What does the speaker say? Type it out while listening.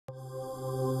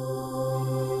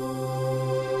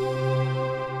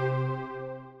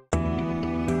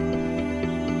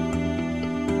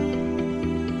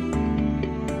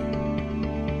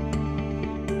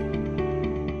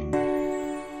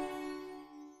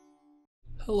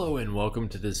Hello and welcome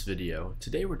to this video.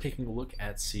 Today we're taking a look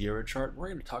at Sierra Chart. We're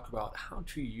going to talk about how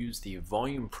to use the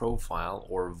volume profile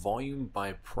or volume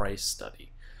by price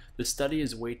study. The study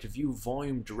is a way to view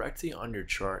volume directly on your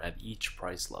chart at each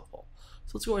price level.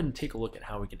 So let's go ahead and take a look at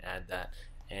how we can add that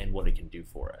and what it can do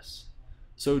for us.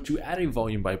 So to add a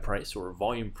volume by price or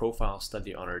volume profile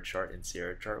study on our chart in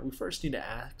Sierra Chart, we first need to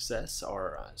access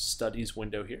our studies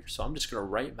window here. So I'm just going to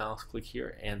right mouse click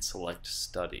here and select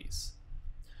studies.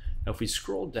 Now if we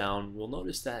scroll down, we'll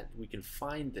notice that we can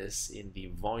find this in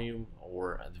the volume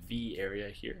or the V area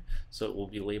here. So it will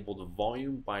be labeled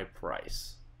volume by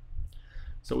price.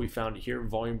 So we found it here,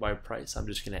 volume by price. I'm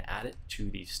just going to add it to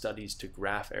the studies to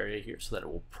graph area here so that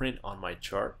it will print on my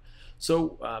chart.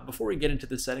 So before we get into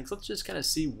the settings, let's just kind of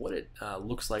see what it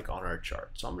looks like on our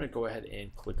chart. So I'm going to go ahead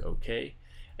and click OK.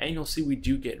 And you'll see we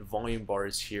do get volume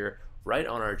bars here right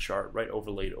on our chart, right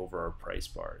overlaid over our price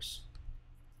bars.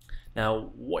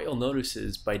 Now what you'll notice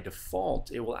is by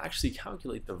default it will actually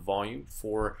calculate the volume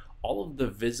for all of the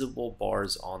visible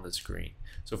bars on the screen.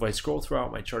 So if I scroll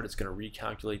throughout my chart, it's going to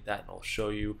recalculate that and I'll show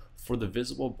you for the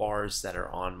visible bars that are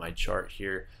on my chart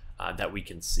here that we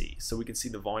can see. So we can see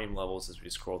the volume levels as we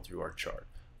scroll through our chart.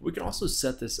 We can also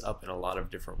set this up in a lot of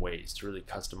different ways to really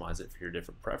customize it for your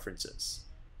different preferences.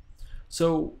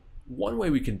 So one way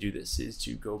we can do this is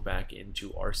to go back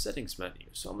into our settings menu.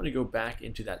 So I'm going to go back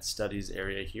into that studies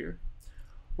area here.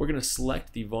 We're going to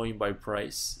select the volume by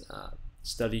price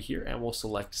study here and we'll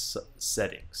select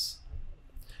settings.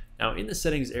 Now in the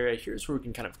settings area, here's where we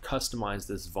can kind of customize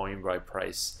this volume by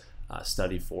price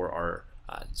study for our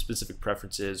specific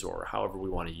preferences or however we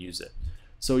want to use it.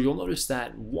 So you'll notice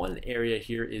that one area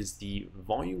here is the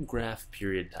volume graph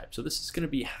period type. So this is going to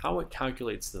be how it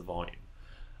calculates the volume.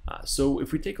 So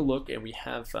if we take a look and we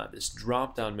have this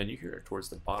drop down menu here towards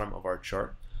the bottom of our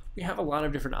chart, we have a lot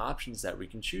of different options that we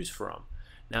can choose from.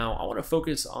 Now I want to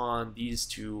focus on these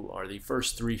two, or the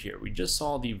first three here. We just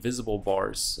saw the visible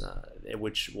bars,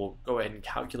 which we'll go ahead and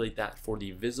calculate that for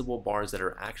the visible bars that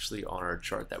are actually on our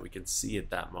chart that we can see at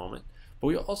that moment. But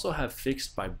we also have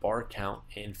fixed by bar count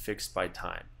and fixed by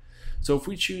time. So if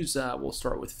we choose, we'll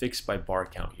start with fixed by bar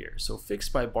count here. So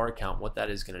fixed by bar count, what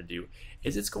that is going to do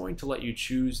is it's going to let you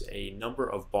choose a number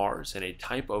of bars and a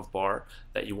type of bar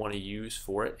that you want to use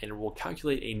for it, and it will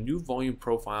calculate a new volume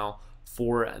profile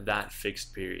for that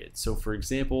fixed period. So for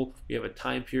example, we have a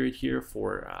time period here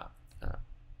for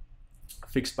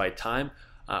fixed by time.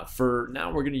 For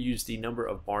now, we're going to use the number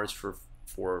of bars for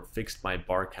fixed by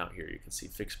bar count here. You can see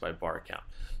fixed by bar count.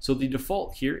 So the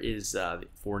default here is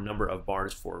for number of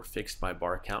bars for fixed by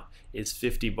bar count is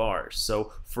 50 bars.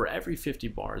 So for every 50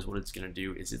 bars, what it's going to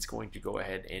do is it's going to go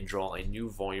ahead and draw a new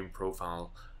volume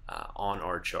profile on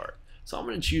our chart. So I'm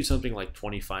going to choose something like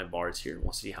 25 bars here.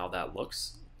 We'll see how that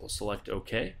looks. We'll select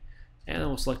OK, and then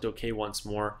we'll select OK once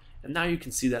more. And now you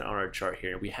can see that on our chart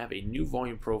here. We have a new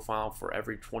volume profile for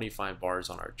every 25 bars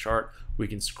on our chart. We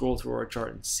can scroll through our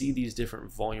chart and see these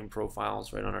different volume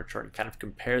profiles right on our chart and kind of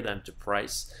compare them to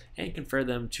price and compare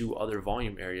them to other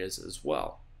volume areas as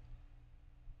well.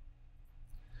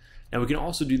 Now we can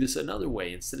also do this another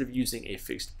way. Instead of using a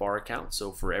fixed bar count,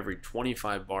 so for every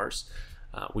 25 bars,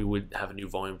 we would have a new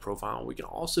volume profile. We can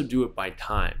also do it by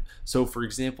time. So for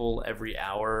example, every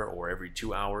hour or every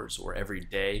 2 hours or every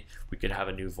day, we could have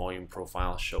a new volume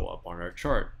profile show up on our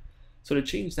chart. So to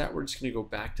change that, we're just going to go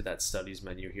back to that studies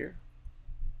menu here.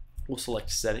 We'll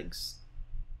select settings,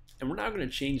 and we're now going to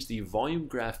change the volume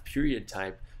graph period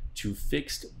type to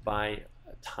fixed by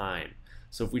time.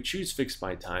 So if we choose fixed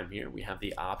by time here, we have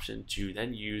the option to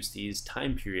then use these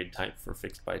time period type for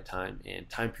fixed by time and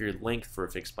time period length for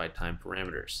fixed by time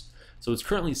parameters. So it's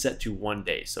currently set to 1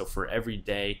 day. So for every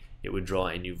day, it would draw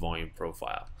a new volume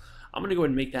profile. I'm going to go ahead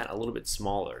and make that a little bit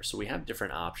smaller. So we have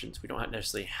different options. We don't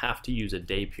necessarily have to use a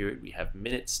day period. We have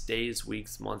minutes, days,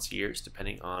 weeks, months, years,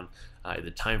 depending on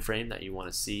the time frame that you want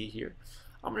to see here.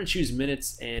 I'm going to choose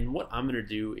minutes, and what I'm going to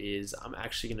do is I'm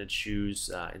actually going to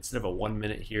choose, instead of a 1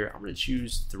 minute here, I'm going to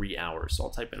choose 3 hours. So I'll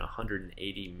type in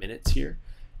 180 minutes here,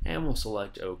 and we'll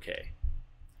select OK.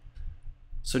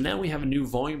 So now we have a new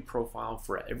volume profile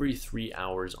for every 3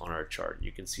 hours on our chart.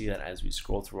 You can see that as we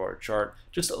scroll through our chart,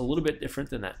 just a little bit different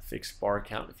than that fixed bar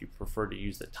count. If you prefer to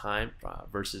use the time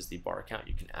versus the bar count,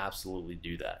 you can absolutely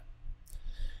do that.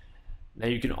 Now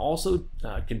you can also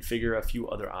configure a few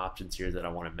other options here that I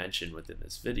want to mention within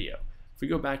this video. If we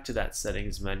go back to that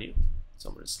settings menu, so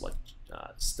I'm going to select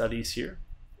studies here,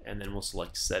 and then we'll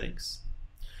select settings.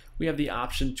 We have the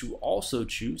option to also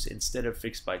choose, instead of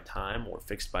fixed by time or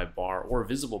fixed by bar or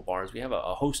visible bars, we have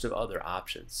a host of other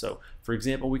options. So for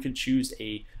example, we can choose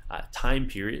a time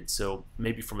period, so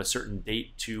maybe from a certain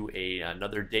date to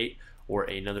another date,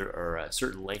 or a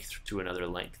certain length to another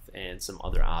length, and some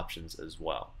other options as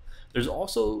well. There's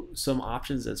also some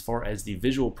options as far as the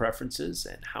visual preferences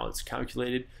and how it's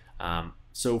calculated.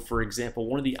 So for example,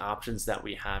 one of the options that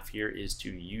we have here is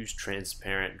to use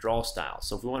transparent draw style.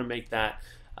 So if we want to make that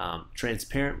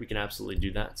transparent, we can absolutely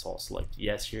do that. So I'll select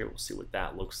yes here. We'll see what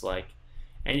that looks like.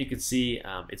 And you can see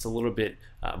it's a little bit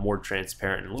more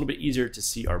transparent and a little bit easier to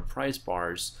see our price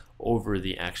bars over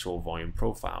the actual volume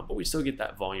profile, but we still get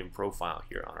that volume profile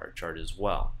here on our chart as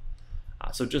well.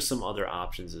 So just some other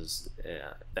options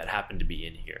that happen to be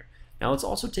in here. Now let's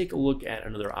also take a look at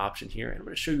another option here, and I'm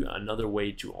going to show you another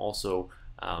way to also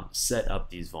set up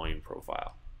these volume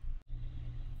profile.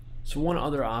 So one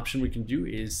other option we can do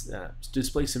is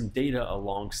display some data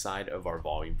alongside of our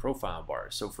volume profile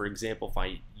bars. So for example, if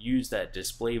I use that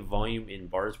display volume in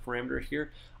bars parameter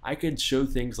here, I could show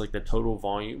things like the total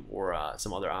volume or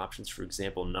some other options, for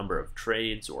example, number of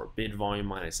trades or bid volume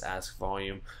minus ask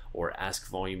volume or ask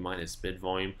volume minus bid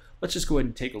volume. Let's just go ahead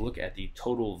and take a look at the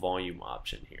total volume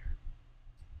option here.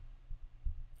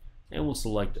 And we'll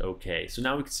select OK. So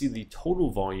now we can see the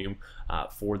total volume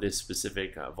for this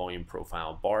specific volume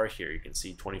profile bar here. You can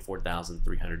see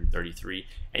 24,333,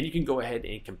 and you can go ahead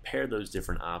and compare those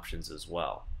different options as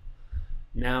well.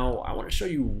 Now I want to show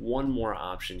you one more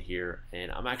option here, and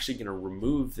I'm actually going to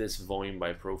remove this volume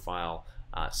by profile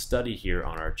study here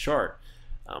on our chart.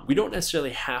 We don't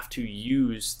necessarily have to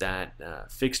use that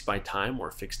fixed by time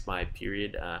or fixed by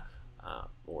period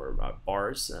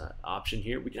bars option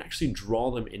here. We can actually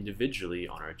draw them individually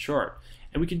on our chart,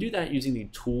 and we can do that using the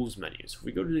tools menu. So if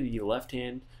we go to the left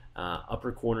hand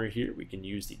upper corner here, we can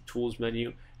use the tools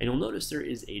menu, and you'll notice there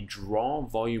is a draw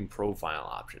volume profile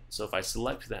option. So if I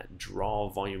select that draw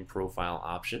volume profile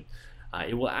option,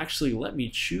 it will actually let me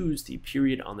choose the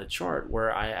period on the chart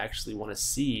where I actually want to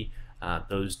see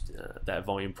that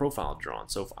volume profile drawn.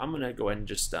 So if I'm going to go ahead and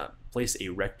just place a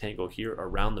rectangle here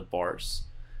around the bars,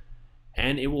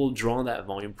 and it will draw that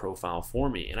volume profile for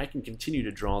me, and I can continue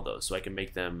to draw those, so I can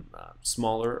make them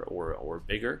smaller or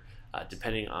bigger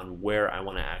depending on where I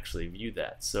want to actually view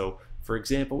that. So for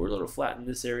example, we're a little flat in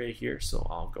this area here, so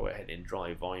I'll go ahead and draw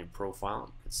a volume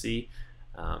profile. You can see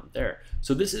there.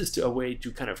 So this is a way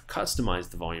to kind of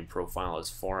customize the volume profile as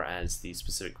far as the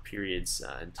specific periods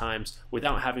and times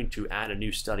without having to add a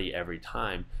new study every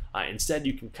time. Instead,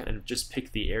 you can kind of just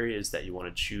pick the areas that you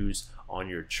want to choose on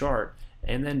your chart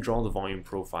and then draw the volume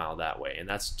profile that way. And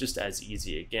that's just as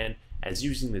easy, again, as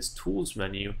using this tools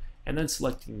menu and then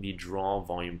selecting the draw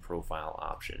volume profile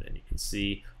option. And you can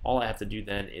see all I have to do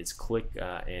then is click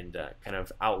and kind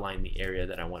of outline the area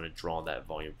that I want to draw that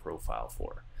volume profile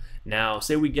for. Now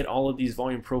say we get all of these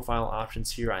volume profile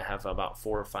options here. I have about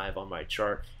 4 or 5 on my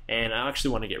chart, and I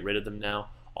actually want to get rid of them now.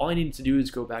 All I need to do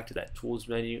is go back to that tools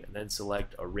menu and then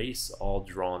select erase all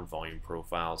drawn volume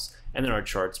profiles, and then our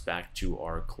chart's back to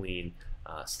our clean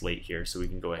slate here, so we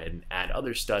can go ahead and add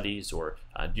other studies or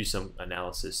do some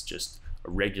analysis just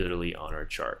regularly on our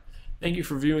chart. Thank you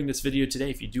for viewing this video today.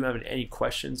 If you do have any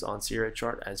questions on Sierra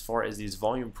Chart as far as these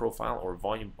volume profile or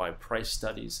volume by price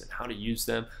studies and how to use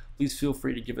them, please feel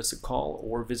free to give us a call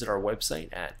or visit our website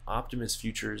at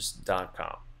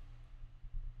optimusfutures.com.